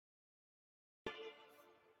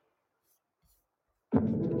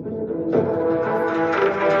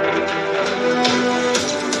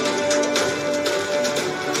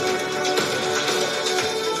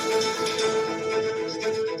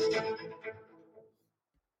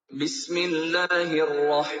بسم الله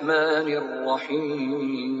الرحمن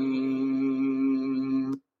الرحيم.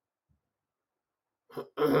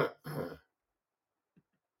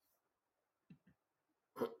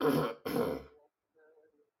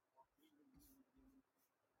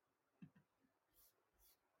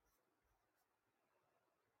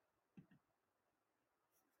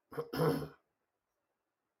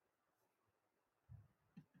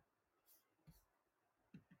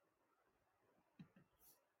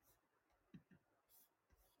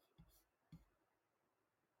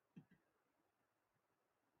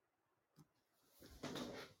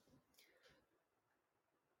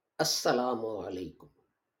 Assalamu alaikum.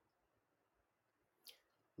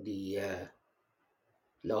 The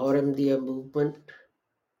Lahore Ahmadiyya movement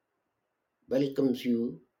welcomes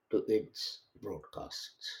you to its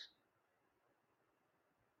broadcasts.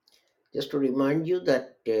 Just to remind you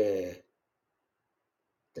that the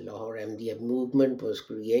Lahore Ahmadiyya movement was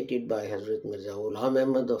created by Hazrat Mirza Ghulam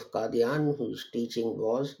Ahmad of Qadian, whose teaching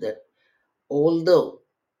was that although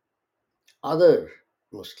other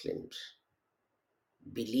Muslims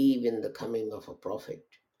believe in the coming of a prophet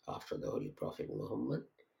after the Holy Prophet Muhammad,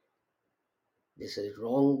 this is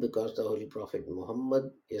wrong because the Holy Prophet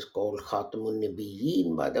Muhammad is called Khatamun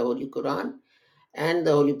Nabiyyin by the Holy Quran, and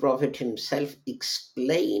the Holy Prophet himself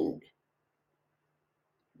explained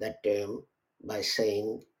that term by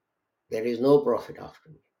saying, there is no prophet after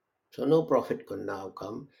me. So no prophet can now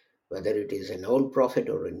come, whether it is an old prophet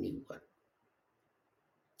or a new one.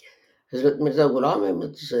 Hazrat Mirza Ghulam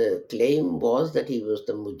Ahmad's claim was that he was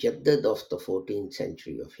the Mujaddid of the 14th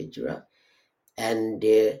century of Hijrah, and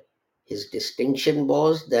his distinction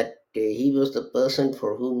was that he was the person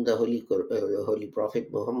for whom the Holy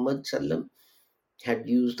Prophet Muhammad Sallam had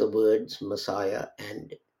used the words Messiah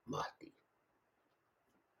and Mahdi.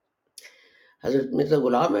 Hazrat Mirza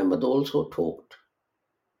Ghulam Ahmad also taught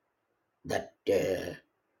that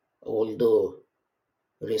although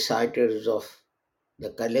reciters of the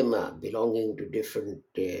Kalima belonging to different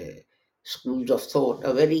schools of thought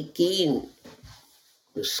are very keen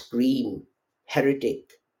to scream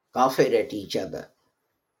heretic, kafir at each other,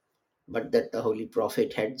 but that the Holy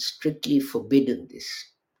Prophet had strictly forbidden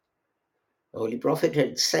this. The Holy Prophet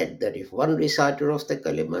had said that if one reciter of the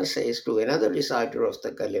Kalima says to another reciter of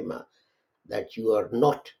the Kalima that you are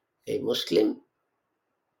not a Muslim,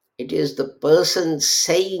 it is the person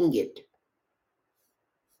saying it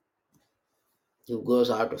who goes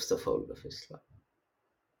out of the fold of Islam.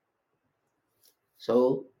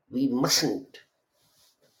 So we mustn't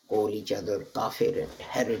call each other kafir and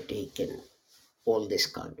heretic and all this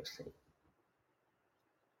kind of thing.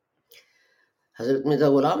 Hazrat Mirza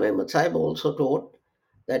Ghulam Ahmad Sahib also taught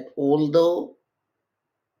that although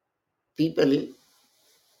people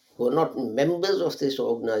who are not members of this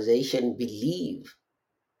organization believe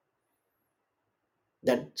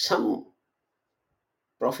that some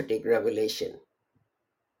prophetic revelation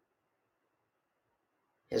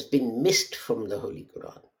has been missed from the Holy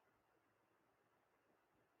Quran,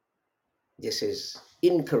 this is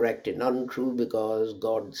incorrect and untrue, because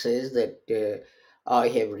God says that I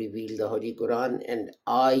have revealed the Holy Quran and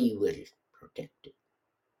I will protect it.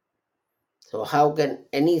 So how can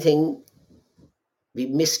anything be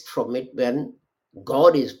missed from it when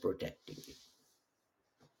God is protecting it?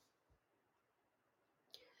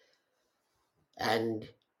 And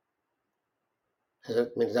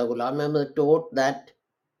Hazrat Mirza Ghulam Ahmad taught that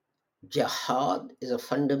jihad is a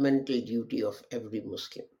fundamental duty of every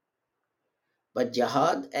Muslim. But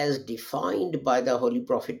jihad as defined by the Holy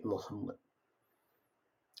Prophet Muhammad,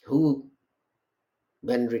 who,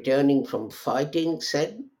 when returning from fighting,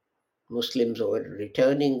 said Muslims were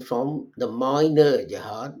returning from the minor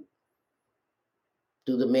jihad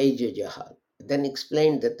to the major jihad. Then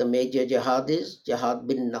explained that the major jihad is jihad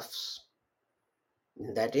bin nafs.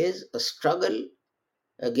 That is a struggle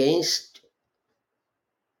against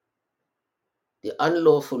the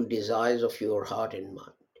unlawful desires of your heart and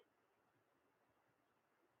mind.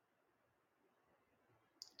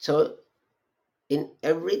 So in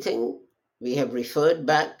everything we have referred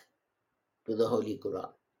back to the Holy Quran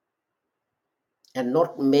and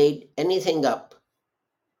not made anything up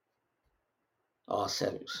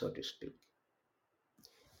ourselves, so to speak.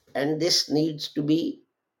 And this needs to be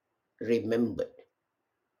remembered.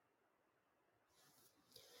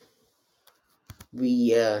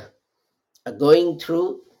 We are going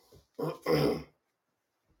through the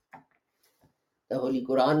Holy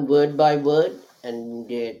Quran word by word, and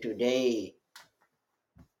today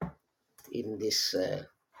in this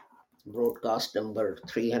broadcast number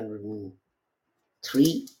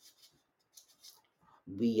 303.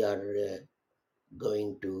 We are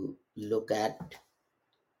going to look at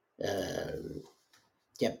um,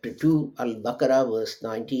 chapter 2, Al-Baqarah, verse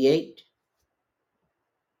 98.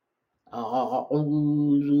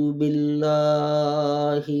 أعوذ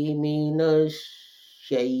بالله من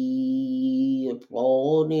الشيطان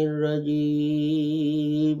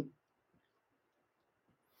الرجيم.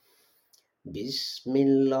 بسم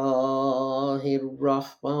الله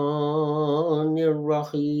الرحمن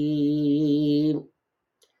الرحيم.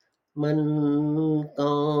 من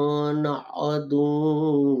كان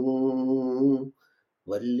عدوا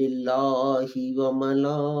ولله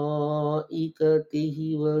وملائكته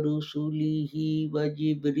ورسله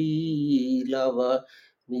وجبريل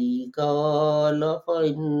وميكال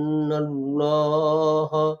فإن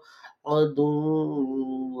الله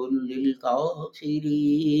عدو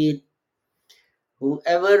للكافرين.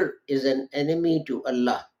 Whoever is an enemy to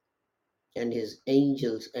Allah and his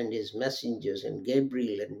angels and his messengers and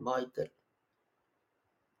Gabriel and Michael,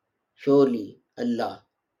 surely Allah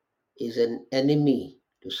is an enemy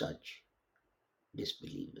to such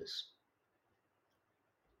disbelievers.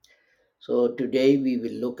 So today we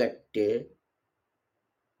will look at the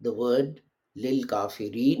word lil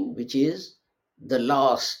kafirin, which is the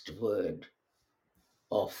last word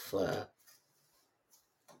of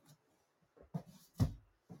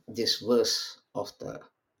this verse of the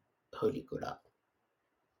Holy Quran.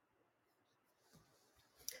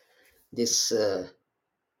 This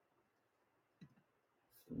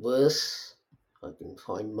verse, I can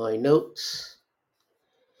find my notes.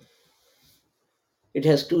 It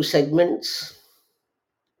has two segments.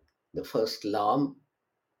 The first lam,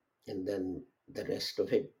 and then the rest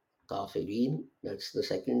of it kafirin. That's the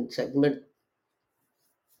second segment.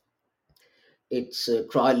 Its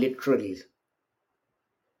triliteral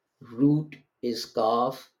root is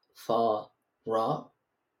kaf, fa, ra,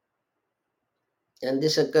 and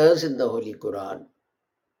this occurs in the Holy Quran.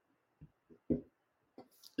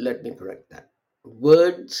 Let me correct that.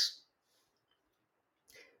 Words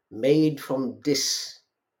made from this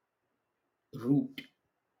root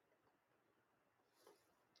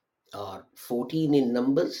are 14 in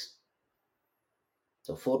numbers.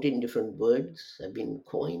 So 14 different words have been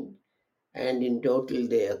coined, and in total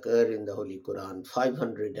they occur in the Holy Quran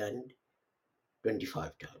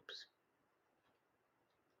 525 times.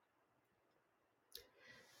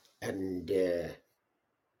 And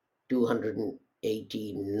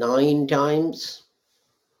 289 times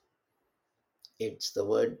it's the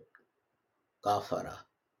word kafara.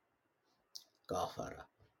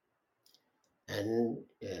 And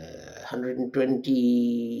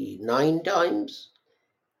 129 times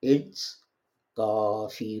it's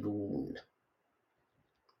kafirun.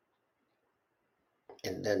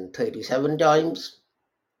 And then 37 times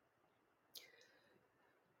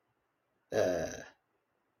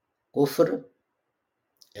kufr,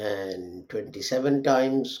 and 27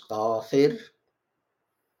 times kafir,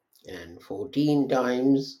 and 14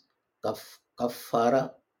 times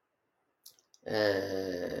kaffara,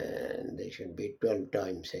 and there should be 12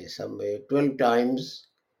 times, say somewhere 12 times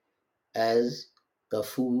as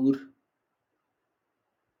kafur.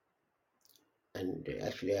 And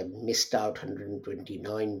actually I missed out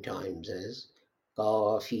 129 times as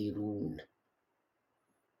kafirun.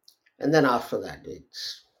 And then after that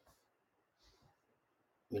it's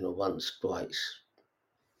once, twice,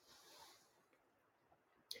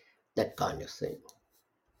 that kind of thing.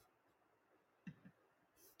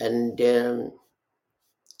 And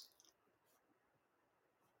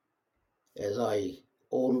as I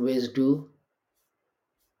always do,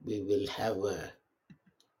 we will have a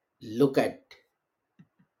look at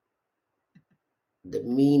the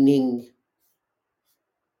meaning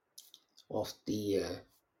of the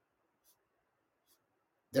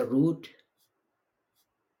root,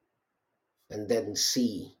 and then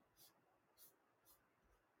see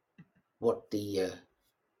what the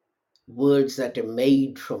words that are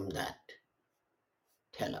made from that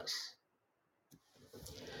tell us.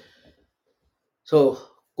 So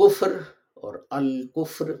kufr or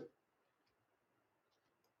al-kufr,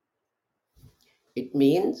 it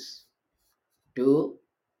means to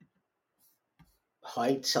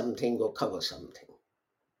hide something or cover something.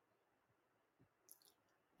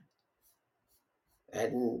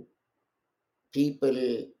 And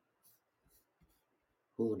people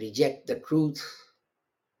who reject the truth,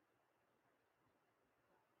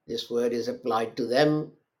 this word is applied to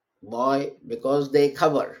them. Why? Because they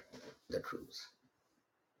cover the truth.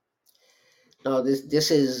 Now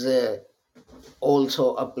this is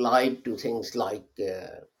also applied to things like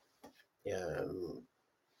um,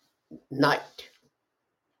 night,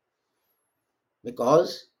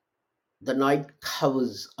 because the night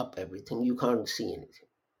covers up everything. You can't see anything.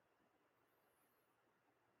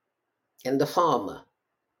 And the farmer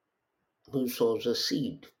who sows a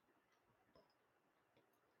seed,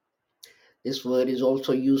 this word is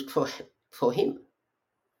also used for him,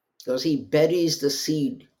 because he buries the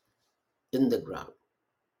seed in the ground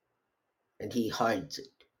and he hides it.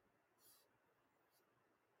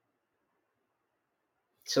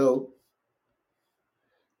 So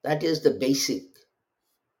that is the basic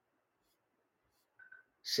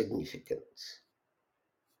significance.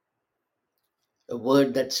 A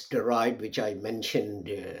word that's derived, which I mentioned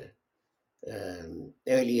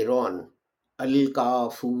earlier on,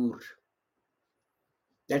 al-kafur.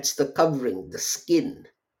 That's the covering, the skin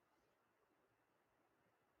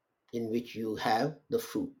in which you have the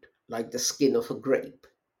fruit, like the skin of a grape.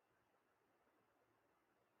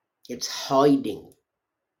 It's hiding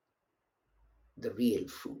the real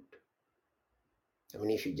fruit. I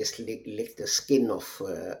mean, if you just lick the skin of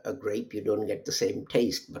a grape, you don't get the same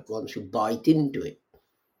taste. But once you bite into it,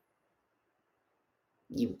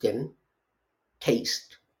 you can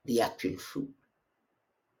taste the actual fruit.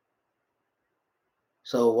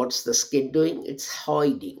 So, what's the skin doing? It's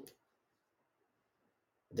hiding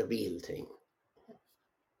the real thing.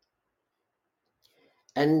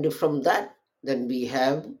 And from that, then we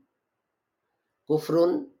have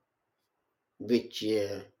kufrun, which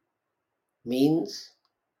means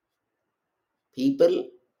people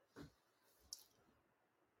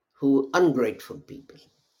ungrateful people,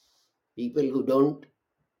 people who don't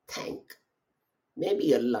thank.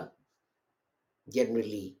 Maybe Allah,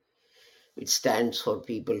 generally, it stands for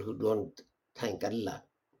people who don't thank Allah.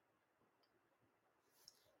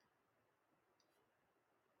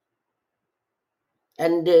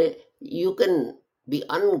 And you can be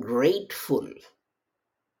ungrateful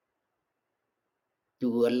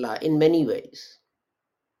to Allah in many ways.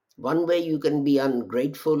 One way you can be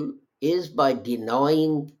ungrateful is by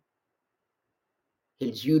denying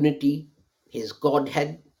His unity, His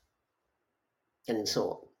Godhead, and so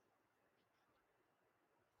on.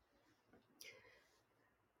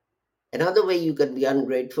 Another way you can be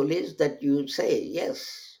ungrateful is that you say,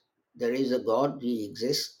 yes, there is a God, He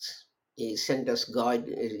exists, He sent us God,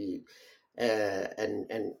 and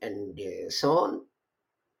so on.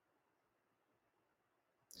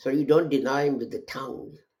 So you don't deny Him with the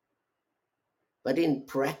tongue, but in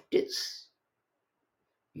practice,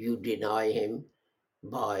 you deny Him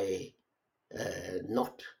by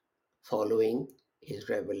not following His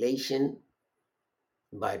revelation,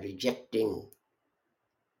 by rejecting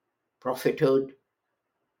prophethood,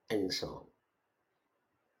 and so on.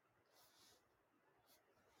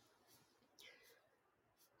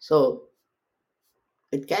 So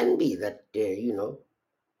it can be that,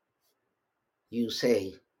 you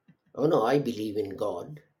say, oh no, I believe in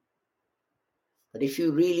God. But if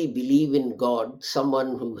you really believe in God,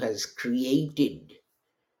 someone who has created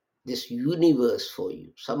this universe for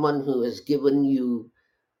you, someone who has given you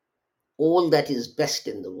all that is best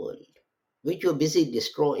in the world, which you're busy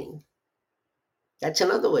destroying, that's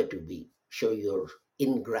another way to show your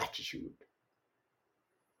ingratitude.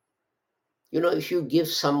 If you give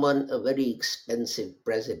someone a very expensive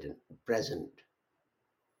present,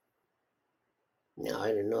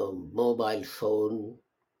 I don't know, mobile phone,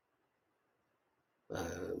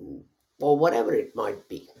 or whatever it might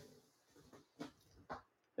be.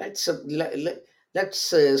 Let's say,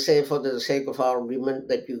 for the sake of argument,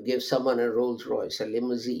 that you give someone a Rolls Royce, a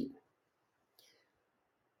limousine,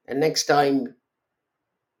 and next time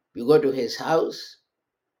you go to his house,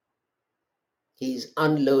 he's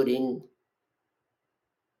unloading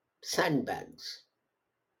sandbags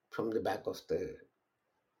from the back of the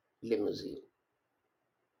limousine.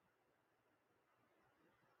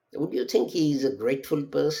 Would you think he's a grateful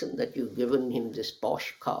person that you've given him this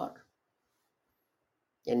posh car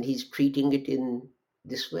and he's treating it in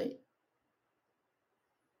this way?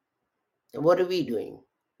 And what are we doing?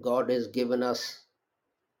 God has given us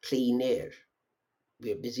clean air.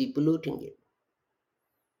 We're busy polluting it.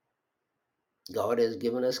 God has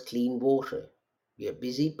given us clean water. We are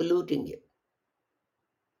busy polluting it.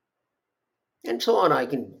 And so on. I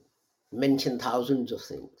can mention thousands of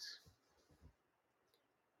things.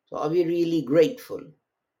 So are we really grateful?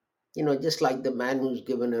 Just like the man who's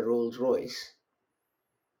given a Rolls Royce,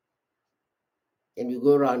 and you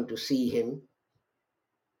go around to see him,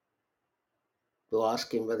 to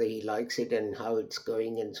ask him whether he likes it and how it's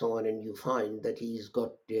going and so on, and you find that he's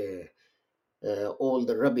got all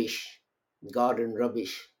the rubbish, garden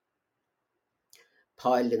rubbish,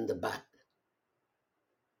 piled in the back.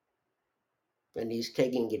 when he's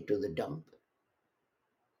taking it to the dump?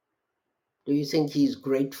 Do you think he's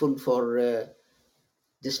grateful for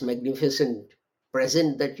this magnificent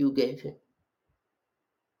present that you gave him?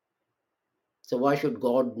 So, why should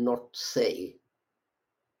God not say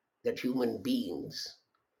that human beings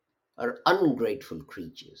are ungrateful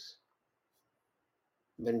creatures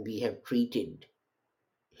when we have treated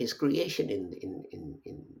his creation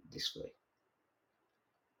in this way?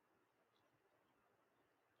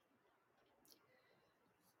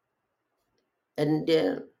 And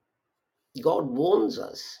God warns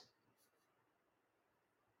us,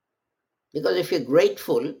 because if you're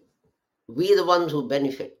grateful, we are the ones who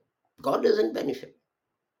benefit. God doesn't benefit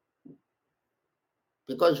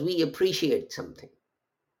because we appreciate something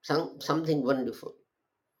wonderful.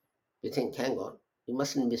 You think, hang on, you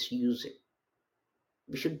mustn't misuse it.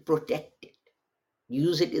 We should protect it,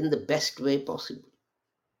 use it in the best way possible.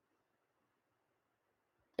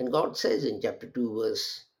 And God says in chapter 2,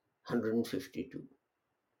 verse 152,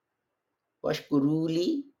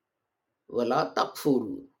 Washkuruli wala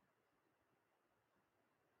takfuru.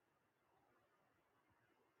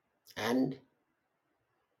 And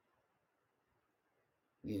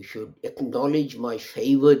you should acknowledge my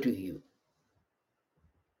favor to you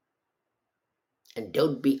and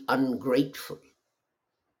don't be ungrateful.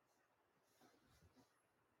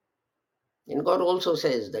 And God also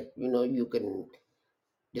says that, you can,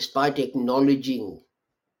 despite acknowledging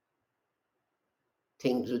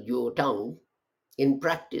things with your tongue, in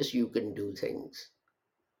practice you can do things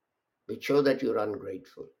which show that you're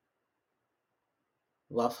ungrateful.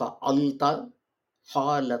 وَفَعَلْتَ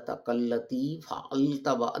حَالَتَكَ الَّتِي فَعَلْتَ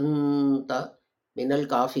وَأَنْتَ مِنَ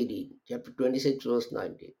الْكَافِرِينَ. Chapter 26, verse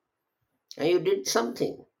 19. And you did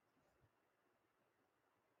something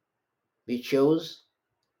which shows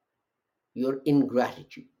your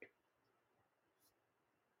ingratitude.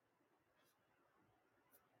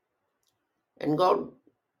 And God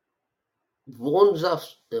warns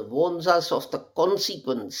us of the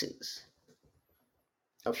consequences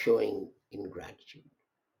of showing ingratitude.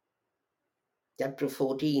 Chapter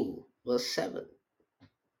 14, verse 7.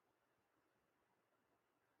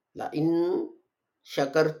 لَإِن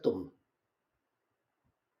شَكَرْتُمْ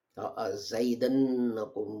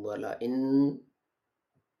لَأَزِيدَنَّكُمْ وَلَئِن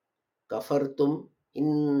كَفَرْتُمْ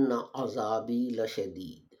إِنَّ عَذَابِي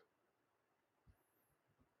لَشَدِيدٌ.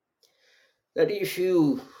 That if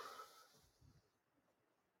you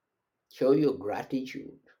show your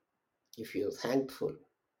gratitude, if you're thankful,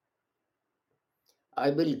 I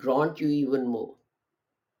will grant you even more.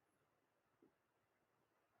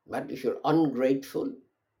 But if you're ungrateful,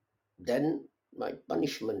 then my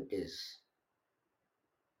punishment is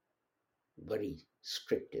very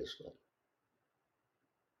strict as well.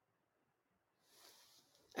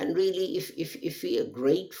 And really, if we are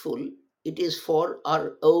grateful, it is for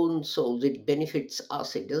our own souls. It benefits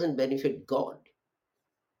us. It doesn't benefit God.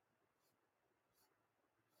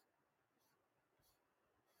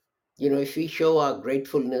 If we show our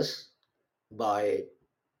gratefulness by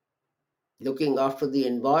looking after the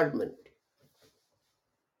environment,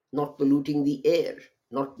 not polluting the air,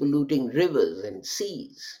 not polluting rivers and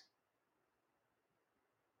seas,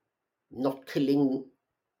 not killing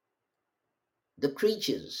the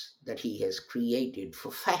creatures that he has created for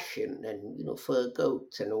fashion and fur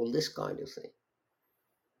coats and all this kind of thing,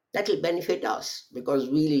 that will benefit us because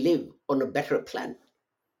we live on a better planet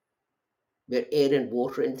where air and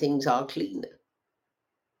water and things are cleaner.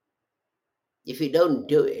 If we don't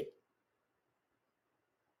do it,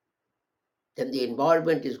 then the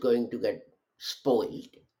environment is going to get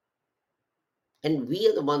spoiled and we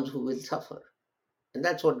are the ones who will suffer. And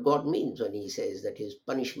that's what God means when he says that his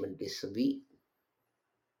punishment is severe.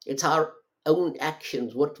 It's our own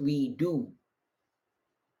actions, what we do,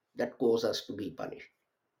 that cause us to be punished.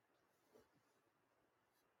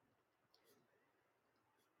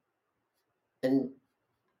 And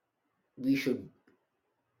we should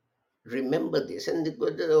remember this. And the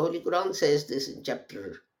Holy Quran says this in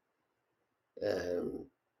chapter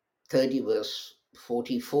 30, verse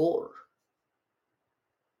 44.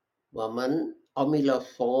 وَمَنْ عَمِلَ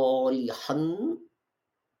صَالِحًا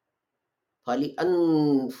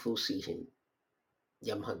فَلِأَنفُسِهِمْ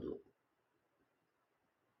يَمْهَدُونَ.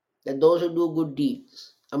 That those who do good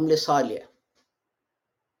deeds, amle salih,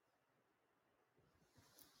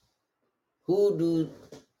 who do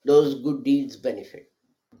those good deeds benefit?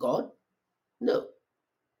 God? No.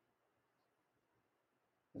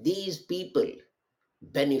 These people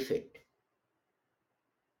benefit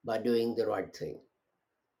by doing the right thing.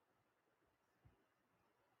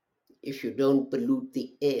 If you don't pollute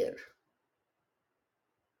the air,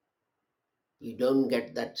 you don't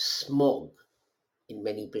get that smog in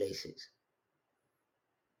many places.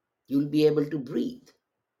 You'll be able to breathe.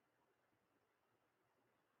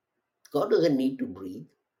 God doesn't need to breathe.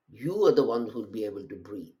 You are the ones who'll be able to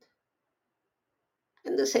breathe.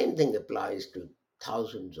 And the same thing applies to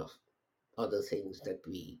thousands of other things that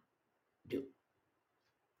we do.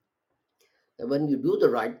 And when you do the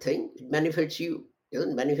right thing, it benefits you. It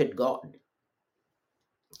doesn't benefit God.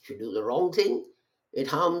 If you do the wrong thing, it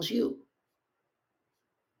harms you.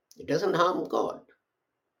 It doesn't harm God.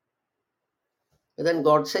 And then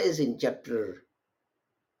God says in chapter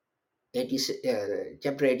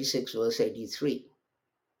 86, verse 83,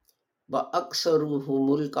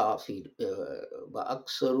 وَأَكْثَرُهُمُ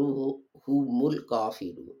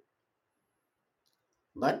الْكَافِرُونَ.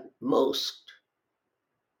 But most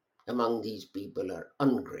among these people are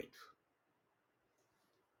ungrateful.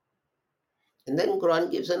 And then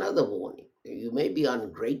Quran gives another warning. You may be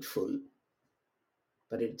ungrateful,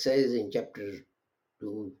 but it says in chapter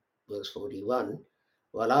 2, verse 41,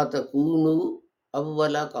 وَلَا تَكُونُوا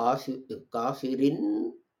أَوَّلَ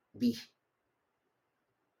كَافِرٍ بِهِ.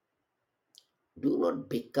 Do not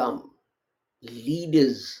become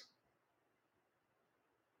leaders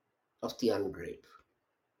of the ungrateful.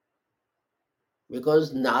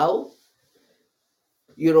 Because now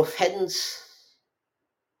your offense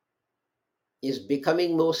is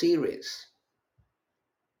becoming more serious.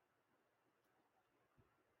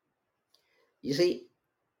 You see,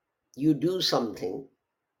 you do something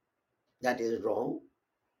that is wrong,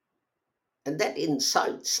 and that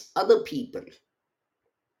incites other people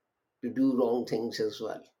to do wrong things as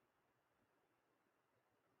well.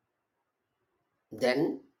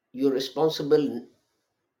 Then you're responsible,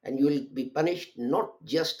 and you will be punished not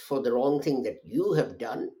just for the wrong thing that you have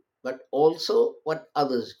done, but also what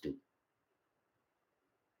others do.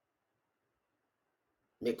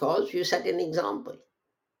 Because you set an example.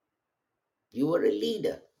 You were a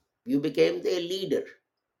leader. You became their leader.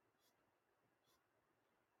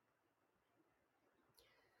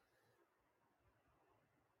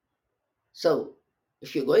 So,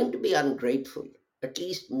 if you're going to be ungrateful, at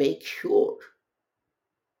least make sure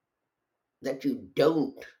that you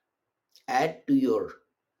don't add to your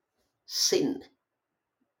sin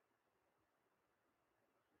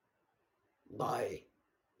by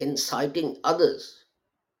inciting others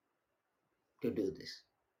to do this.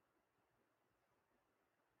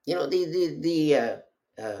 You know, the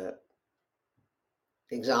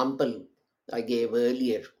example I gave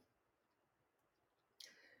earlier,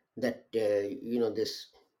 that this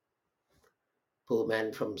poor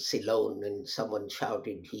man from Ceylon, and someone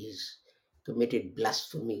shouted he's committed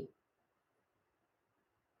blasphemy,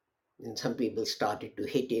 and some people started to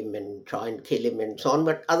hit him and try and kill him and so on,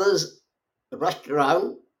 but others rushed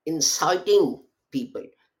around inciting people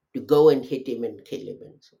to go and hit him and kill him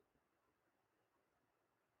and so.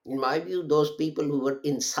 In my view, those people who were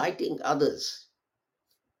inciting others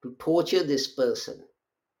to torture this person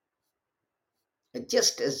are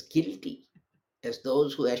just as guilty as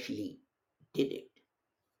those who actually did it.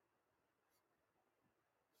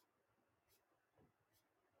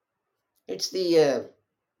 It's the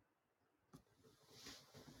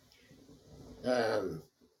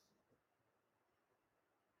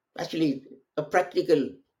actually a practical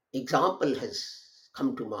example has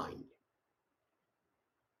come to mind.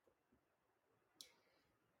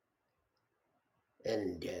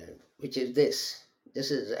 And which is this.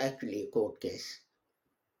 This is actually a court case.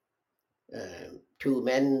 Two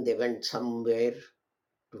men, they went somewhere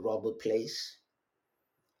to rob a place,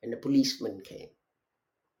 and a policeman came.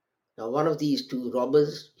 Now, one of these two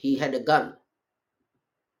robbers, he had a gun.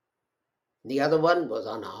 The other one was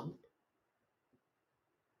unarmed.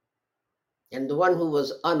 And the one who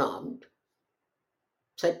was unarmed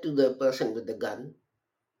said to the person with the gun,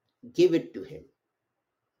 "Give it to him."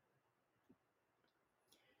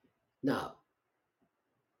 Now,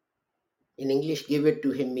 in English, give it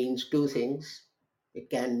to him means two things. It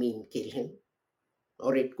can mean kill him,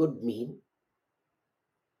 or it could mean,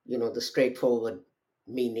 the straightforward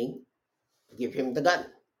meaning, give him the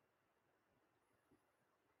gun.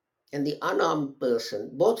 And the unarmed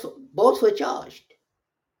person, both were charged.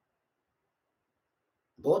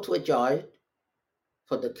 Both were charged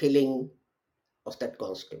for the killing of that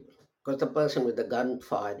constable, because the person with the gun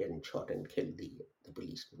fired and shot and killed the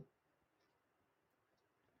policeman.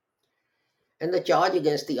 And the charge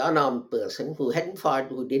against the unarmed person who hadn't fired,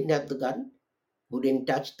 who didn't have the gun, who didn't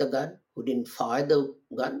touch the gun, who didn't fire the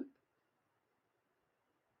gun,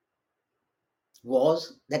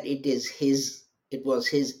 was that it was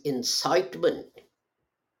his incitement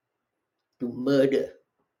to murder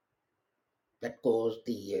that caused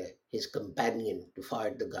his companion to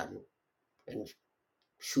fire the gun and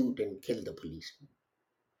shoot and kill the policeman.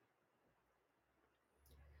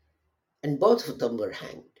 And both of them were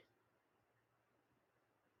hanged.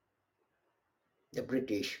 The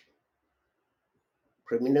British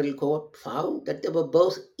criminal court found that they were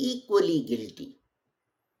both equally guilty.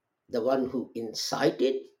 The one who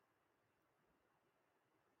incited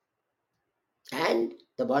and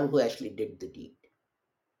the one who actually did the deed.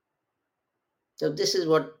 So this is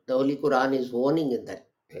what the Holy Quran is warning in that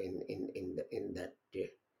in that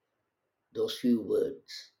those few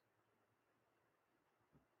words.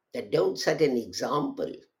 That don't set an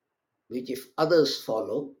example which if others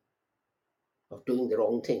follow of doing the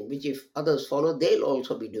wrong thing, which if others follow, they'll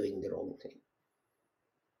also be doing the wrong thing.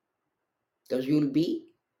 Because you'll be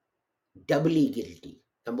doubly guilty.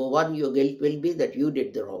 Number one, your guilt will be that you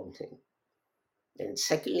did the wrong thing. And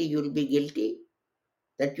secondly, you'll be guilty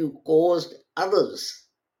that you caused others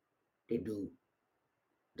to do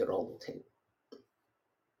the wrong thing.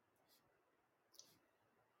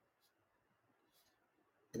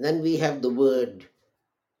 And then we have the word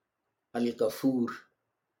al-kafur,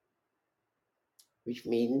 which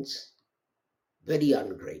means very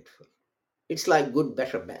ungrateful. It's like good,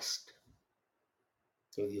 better, best.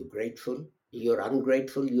 So you're grateful, you're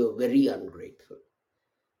ungrateful, you're very ungrateful.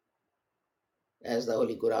 As the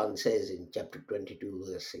Holy Quran says in chapter 22,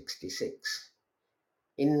 verse 66,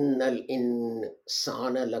 Innal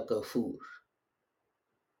insana lakafur.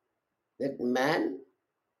 That man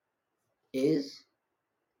is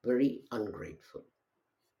very ungrateful.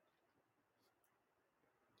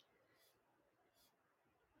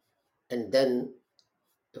 And then,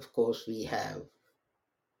 of course, we have,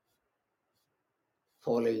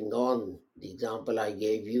 following on the example I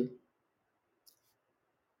gave you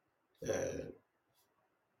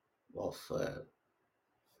of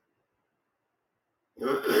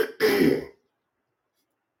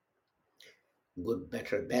good,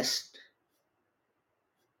 better, best.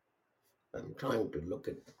 I'm trying to look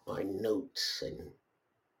at my notes and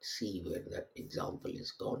see where that example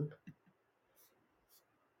is gone.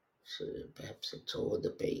 So perhaps it's over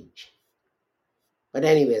the page. But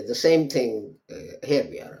anyway, the same thing. Here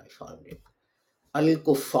we are, I found it.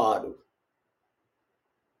 Al-Kuffaru.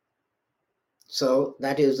 So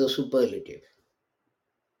that is the superlative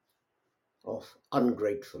of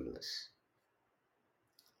ungratefulness.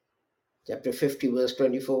 Chapter 50, verse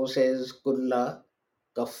 24 says, Kulla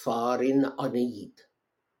kaffarin anid.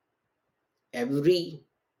 Every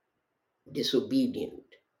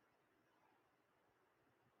disobedient,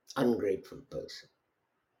 ungrateful person.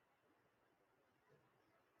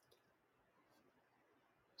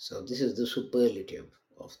 So this is the superlative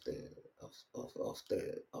of the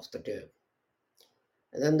term.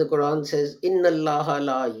 And then the Quran says, Inna Allah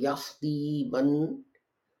la yahdi man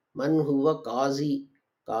huwa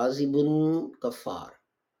kazibun kafar.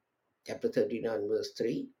 Chapter 39, verse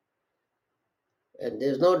 3. And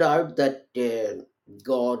there's no doubt that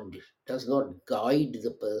God does not guide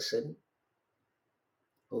the person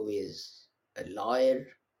who is a liar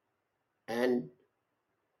and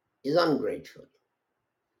is ungrateful.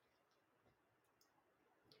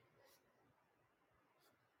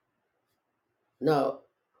 Now,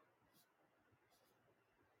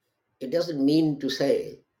 it doesn't mean to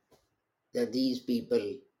say that these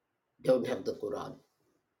people don't have the Quran.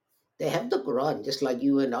 They have the Quran just like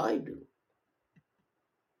you and I do.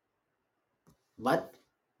 But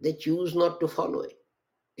they choose not to follow it.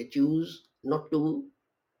 They choose not to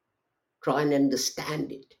try and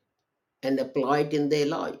understand it and apply it in their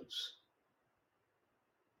lives.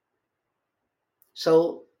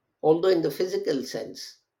 So, although in the physical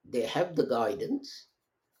sense they have the guidance,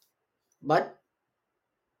 but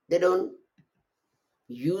they don't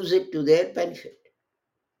use it to their benefit.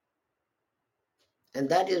 And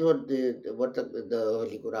that is what the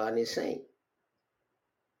Holy Quran is saying.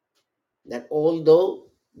 That although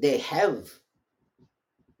they have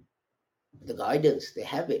the guidance, they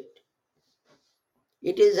have it,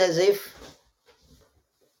 it is as if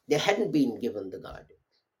they hadn't been given the guidance.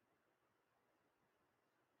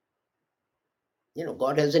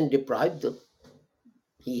 God hasn't deprived them.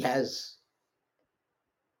 He hasn't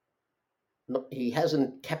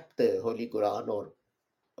kept the Holy Quran or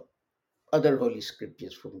other holy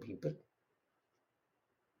scriptures from people.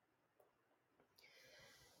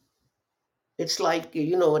 It's like,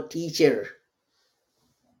 a teacher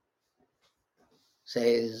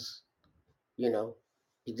says,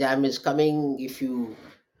 exam is coming. If you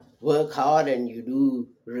work hard and you do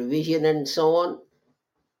revision and so on,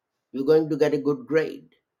 you're going to get a good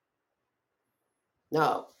grade.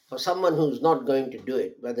 Now, for someone who's not going to do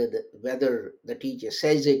it, whether the teacher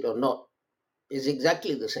says it or not, is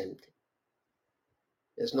exactly the same thing.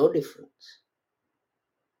 There's no difference.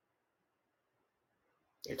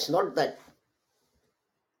 It's not that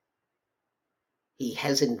he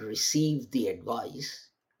hasn't received the advice,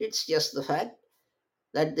 it's just the fact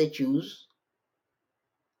that they choose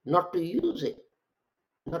not to use it,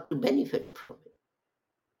 not to benefit from it.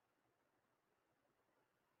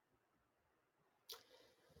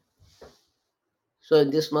 So,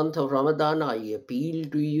 in this month of Ramadan, I appeal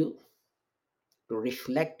to you to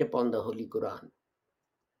reflect upon the Holy Quran,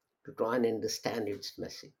 to try and understand its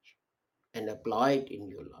message and apply it in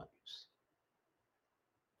your lives.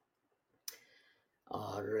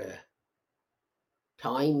 Our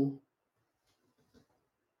time,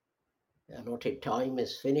 allotted time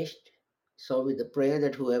is finished. So, with the prayer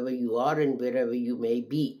that whoever you are and wherever you may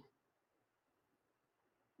be,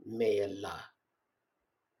 may Allah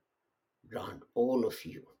grant all of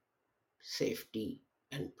you safety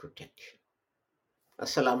and protection.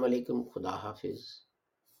 Assalamu alaikum, Khuda Hafiz.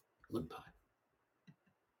 Goodbye.